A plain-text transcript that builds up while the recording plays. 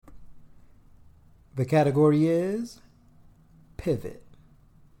The category is pivot.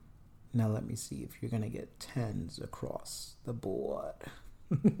 Now let me see if you're going to get tens across the board.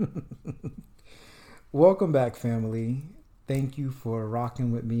 Welcome back, family. Thank you for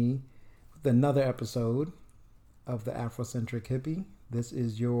rocking with me with another episode of the Afrocentric Hippie. This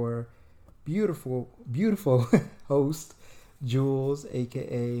is your beautiful host, Jules,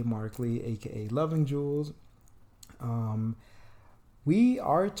 aka Markley, aka Loving Jules. We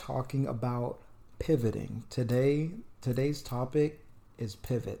are talking about pivoting today. Today's topic is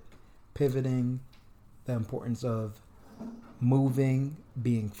pivoting, the importance of moving,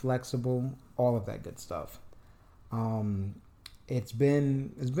 being flexible, all of that good stuff. It's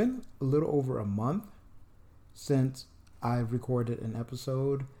been a little over a month since I've recorded an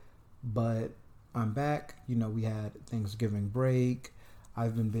episode, but I'm back. We had Thanksgiving break.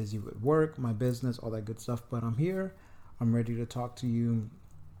 I've been busy with work, my business, all that good stuff, but I'm here. I'm ready to talk to you,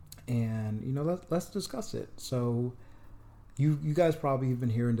 and let's discuss it. So, you guys probably have been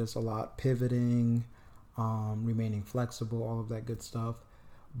hearing this a lot: pivoting, remaining flexible, all of that good stuff.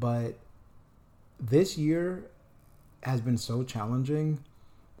 But this year has been so challenging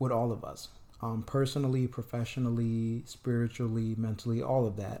with all of us, personally, professionally, spiritually, mentally, all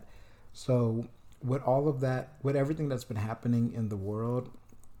of that. So, with all of that, with everything that's been happening in the world,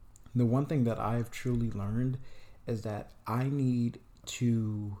 the one thing that I've truly learned is that I need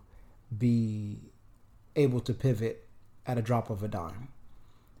to be able to pivot at a drop of a dime.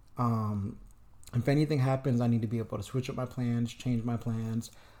 If anything happens, I need to be able to switch up my plans, change my plans.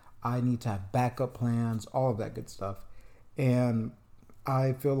 I need to have backup plans, all of that good stuff. And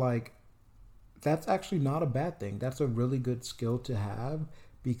I feel like that's actually not a bad thing. That's a really good skill to have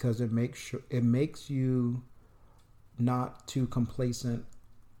because it makes you not too complacent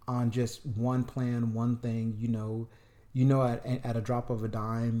on just one plan, one thing. At a drop of a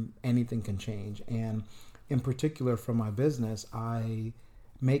dime, anything can change. And in particular, for my business, I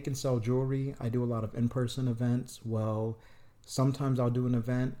make and sell jewelry. I do a lot of in-person events. Well, sometimes I'll do an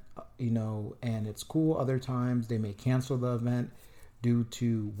event, and it's cool. Other times they may cancel the event due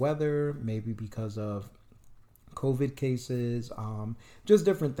to weather, maybe because of COVID cases, just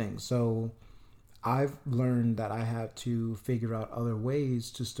different things. So I've learned that I have to figure out other ways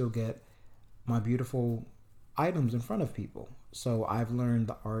to still get my beautiful items in front of people. So I've learned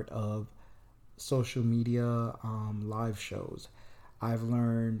the art of social media, live shows. I've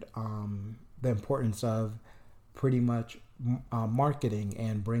learned the importance of pretty much marketing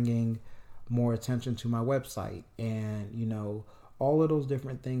and bringing more attention to my website, and all of those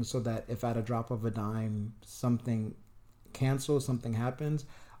different things, so that if at a drop of a dime something cancels, something happens,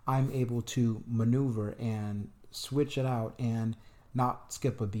 I'm able to maneuver and switch it out and not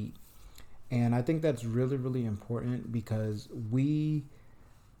skip a beat. And I think that's really, really important because we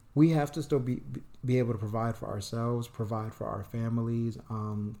have to still be able to provide for ourselves, provide for our families.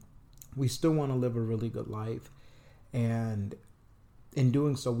 We still want to live a really good life, and in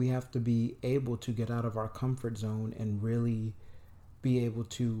doing so, we have to be able to get out of our comfort zone and really be able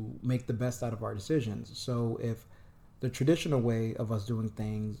to make the best out of our decisions. So if the traditional way of us doing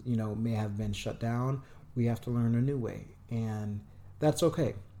things, may have been shut down, we have to learn a new way, and that's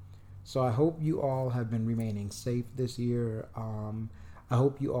okay. So I hope you all have been remaining safe this year. I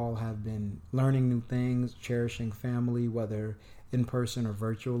hope you all have been learning new things, cherishing family, whether in person or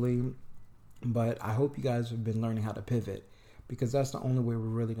virtually. But I hope you guys have been learning how to pivot, because that's the only way we're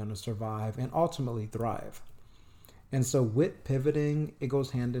really going to survive and ultimately thrive. And so with pivoting, it goes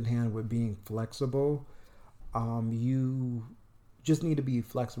hand in hand with being flexible. You just need to be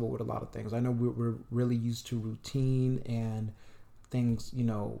flexible with a lot of things. I know we're really used to routine and things,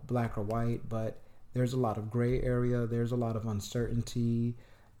 black or white, but there's a lot of gray area. There's a lot of uncertainty.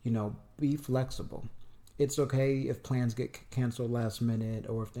 Be flexible. It's okay if plans get canceled last minute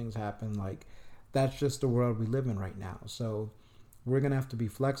or if things happen. Like, that's just the world we live in right now. So we're going to have to be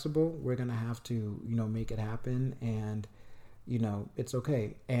flexible. We're going to have to, make it happen. And, it's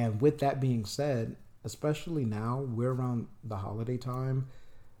okay. And with that being said, especially now, we're around the holiday time.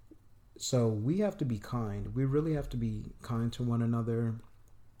 So we have to be kind. We really have to be kind to one another.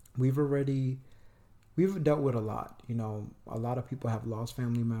 We've dealt with a lot. A lot of people have lost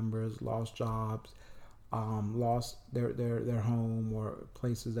family members, lost jobs, lost their home or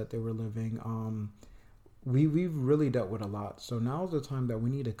places that they were living. We've really dealt with a lot. So now is the time that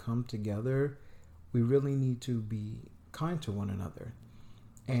we need to come together. We really need to be kind to one another.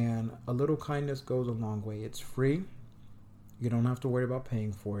 And a little kindness goes a long way. It's free. You don't have to worry about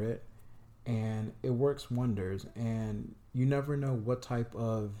paying for it. And it works wonders. And you never know what type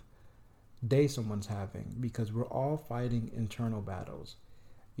of day someone's having, because we're all fighting internal battles.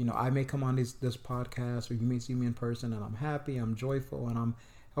 I may come on this podcast, or you may see me in person, and I'm happy, I'm joyful, and I'm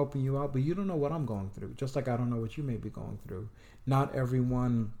helping you out, but you don't know what I'm going through, just like I don't know what you may be going through. Not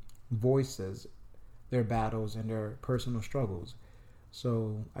everyone voices their battles and their personal struggles.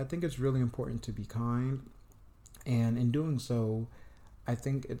 So I think it's really important to be kind, and in doing so, I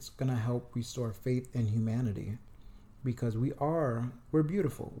think it's gonna help restore faith in humanity, because we're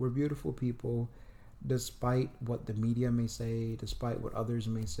beautiful. We're beautiful people, despite what the media may say, despite what others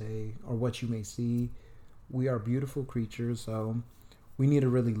may say, or what you may see. We are beautiful creatures, so we need to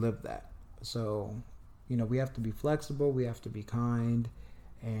really live that. So, we have to be flexible, we have to be kind,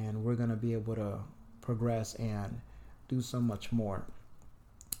 and we're gonna be able to progress and do so much more.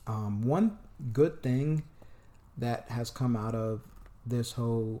 One good thing that has come out of this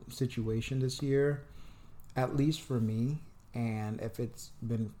whole situation this year, at least for me, and if it's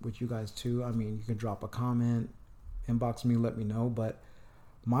been with you guys too, I mean, you can drop a comment, inbox me, let me know, but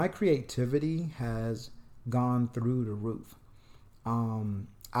my creativity has gone through the roof.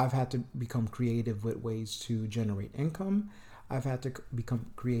 I've had to become creative with ways to generate income. I've had to become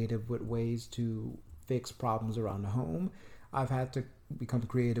creative with ways to fix problems around the home. I've had to become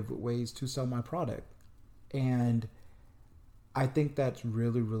creative with ways to sell my product. And I think that's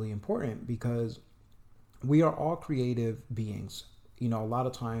really, really important, because we are all creative beings. A lot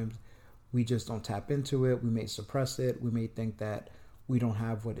of times we just don't tap into it. We may suppress it. We may think that we don't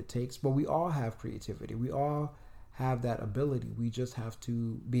have what it takes, but we all have creativity. We all have that ability. We just have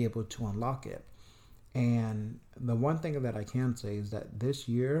to be able to unlock it. And the one thing that I can say is that this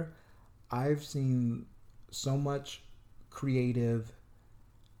year I've seen so much creative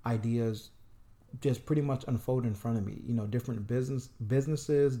ideas just pretty much unfold in front of me. Different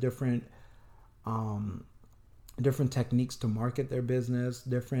businesses, different techniques to market their business,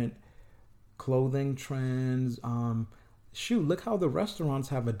 different clothing trends. Look how the restaurants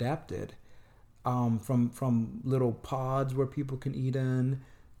have adapted, from little pods where people can eat in,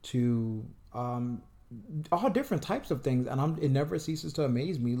 to all different types of things, and it never ceases to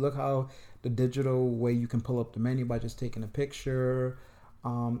amaze me. Look how the digital way you can pull up the menu by just taking a picture.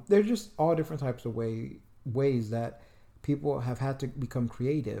 There's just all different types of ways that people have had to become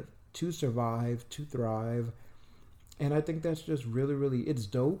creative to survive, to thrive. And I think that's just really, really, it's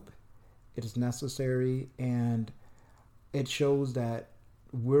dope. It is necessary. And it shows that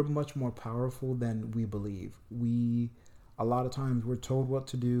we're much more powerful than we believe. A lot of times we're told what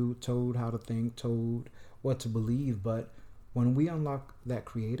to do, told how to think, told what to believe. But when we unlock that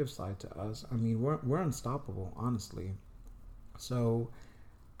creative side to us, I mean, we're unstoppable, honestly. So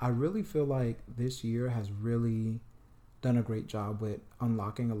I really feel like this year has really done a great job with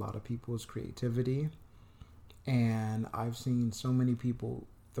unlocking a lot of people's creativity. And I've seen so many people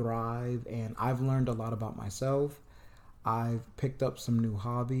thrive, and I've learned a lot about myself. I've picked up some new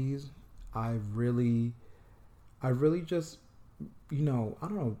hobbies. I've really just, I don't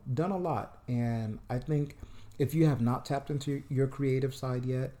know, done a lot. And I think if you have not tapped into your creative side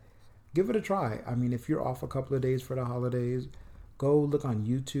yet, give it a try. I mean, if you're off a couple of days for the holidays, go look on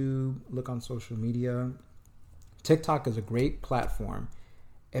YouTube, look on social media. TikTok is a great platform.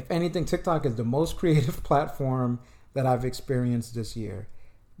 If anything, TikTok is the most creative platform that I've experienced this year.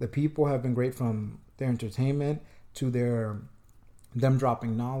 The people have been great, from their entertainment to them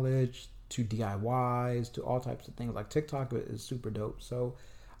dropping knowledge, to DIYs, to all types of things. Like, TikTok is super dope. So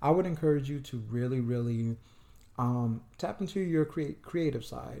I would encourage you to really, really tap into your creative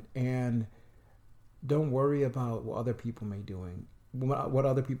side, and don't worry about what other people may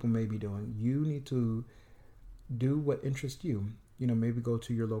be doing. You need to do what interests you. Maybe go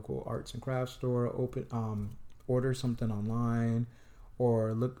to your local arts and crafts store, order something online,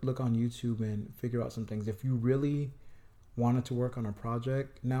 or look on YouTube and figure out some things. If you really wanted to work on a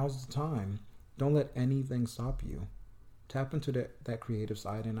project, now's the time. Don't let anything stop you. Tap into that creative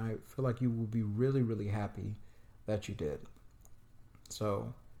side, and I feel like you will be really, really happy that you did.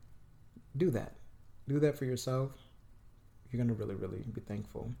 So do that. Do that for yourself. You're going to really, really be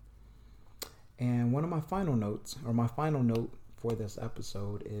thankful. And my final note for this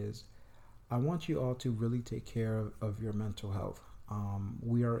episode is, I want you all to really take care of your mental health.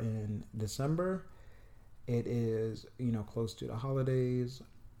 We are in December. It is, close to the holidays.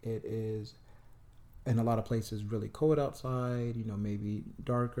 It is, in a lot of places, really cold outside, maybe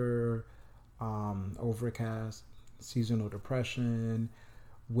darker, overcast, seasonal depression.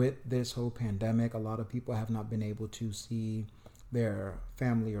 With this whole pandemic, a lot of people have not been able to see their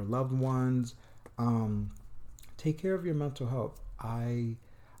family or loved ones. Take care of your mental health. I'm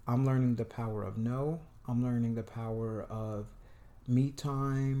learning the power of no. I'm learning the power of me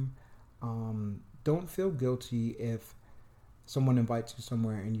time. Don't feel guilty if someone invites you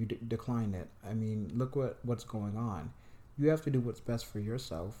somewhere and you decline it. I mean, look what's going on. You have to do what's best for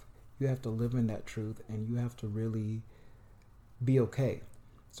yourself. You have to live in that truth, and you have to really be okay.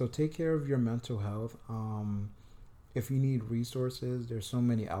 So take care of your mental health. If you need resources, there's so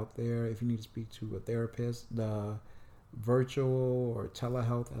many out there. If you need to speak to a therapist, the virtual or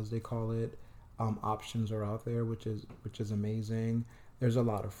telehealth, as they call it, options are out there, which is amazing. There's a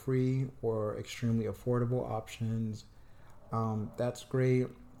lot of free or extremely affordable options. That's great.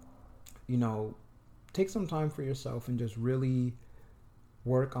 You know, take some time for yourself and just really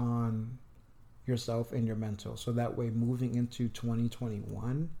work on yourself and your mental. So that way, moving into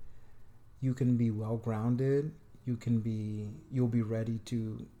 2021, you can be well grounded. You'll be ready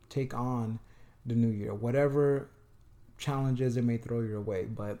to take on the new year, whatever challenges it may throw your way.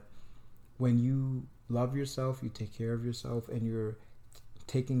 But when you love yourself, you take care of yourself, and you're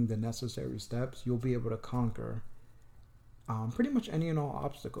taking the necessary steps, you'll be able to conquer pretty much any and all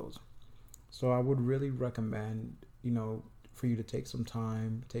obstacles. So I would really recommend, for you to take some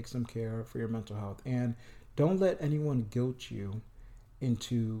time, take some care for your mental health, and don't let anyone guilt you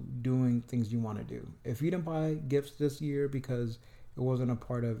into doing things you want to do. If you didn't buy gifts this year because it wasn't a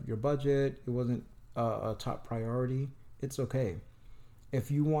part of your budget, it wasn't a top priority, it's okay.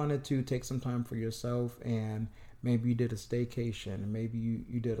 If you wanted to take some time for yourself, and maybe you did a staycation, maybe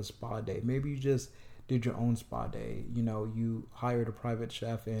you did a spa day, maybe you just did your own spa day, you hired a private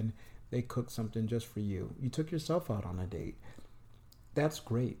chef and they cooked something just for you. You took yourself out on a date. That's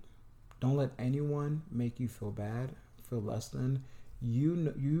great. Don't let anyone make you feel bad, feel less than. You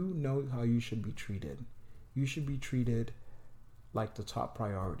know how you should be treated. You should be treated like the top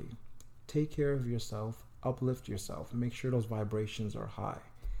priority. Take care of yourself, uplift yourself, and make sure those vibrations are high.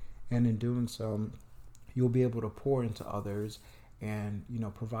 And in doing so, you'll be able to pour into others and,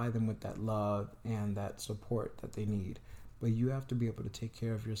 provide them with that love and that support that they need. But you have to be able to take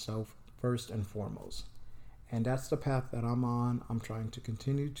care of yourself first and foremost. And that's the path that I'm on. I'm trying to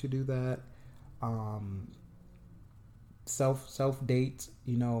continue to do that. Self dates,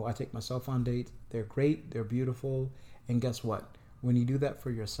 I take myself on dates. They're great, they're beautiful. And guess what? When you do that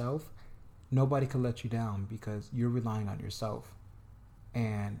for yourself, nobody can let you down, because you're relying on yourself.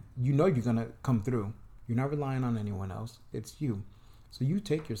 And you're gonna come through. You're not relying on anyone else. It's you. So you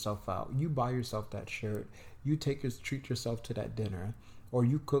take yourself out. You buy yourself that shirt. You treat yourself to that dinner, or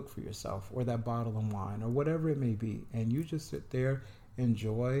you cook for yourself, or that bottle of wine, or whatever it may be. And you just sit there,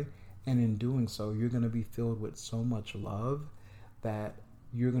 enjoy. And in doing so, you're going to be filled with so much love that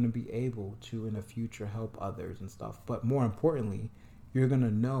you're going to be able to, in the future, help others and stuff. But more importantly, you're going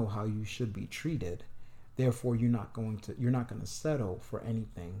to know how you should be treated. Therefore, you're not going to settle for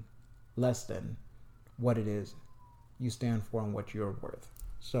anything less than what it is you stand for and what you're worth.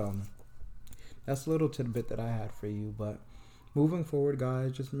 So that's a little tidbit that I had for you. But moving forward,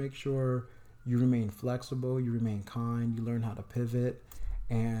 guys, just make sure you remain flexible, you remain kind, you learn how to pivot,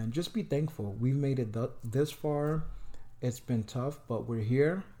 and just be thankful. We've made it this far. It's been tough, but we're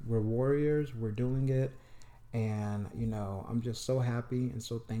here. We're warriors. We're doing it. And, I'm just so happy and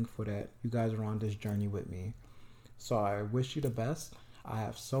so thankful that you guys are on this journey with me. So I wish you the best. I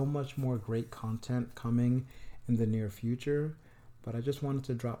have so much more great content coming in the near future, but I just wanted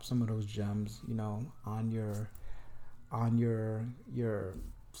to drop some of those gems, on your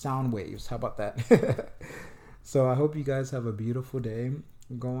sound waves. How about that? So I hope you guys have a beautiful day.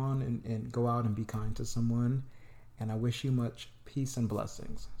 Go on and go out and be kind to someone. And I wish you much peace and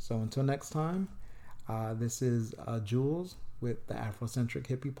blessings. So until next time, this is Jules with the Afrocentric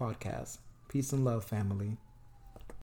Hippie Podcast. Peace and love, family.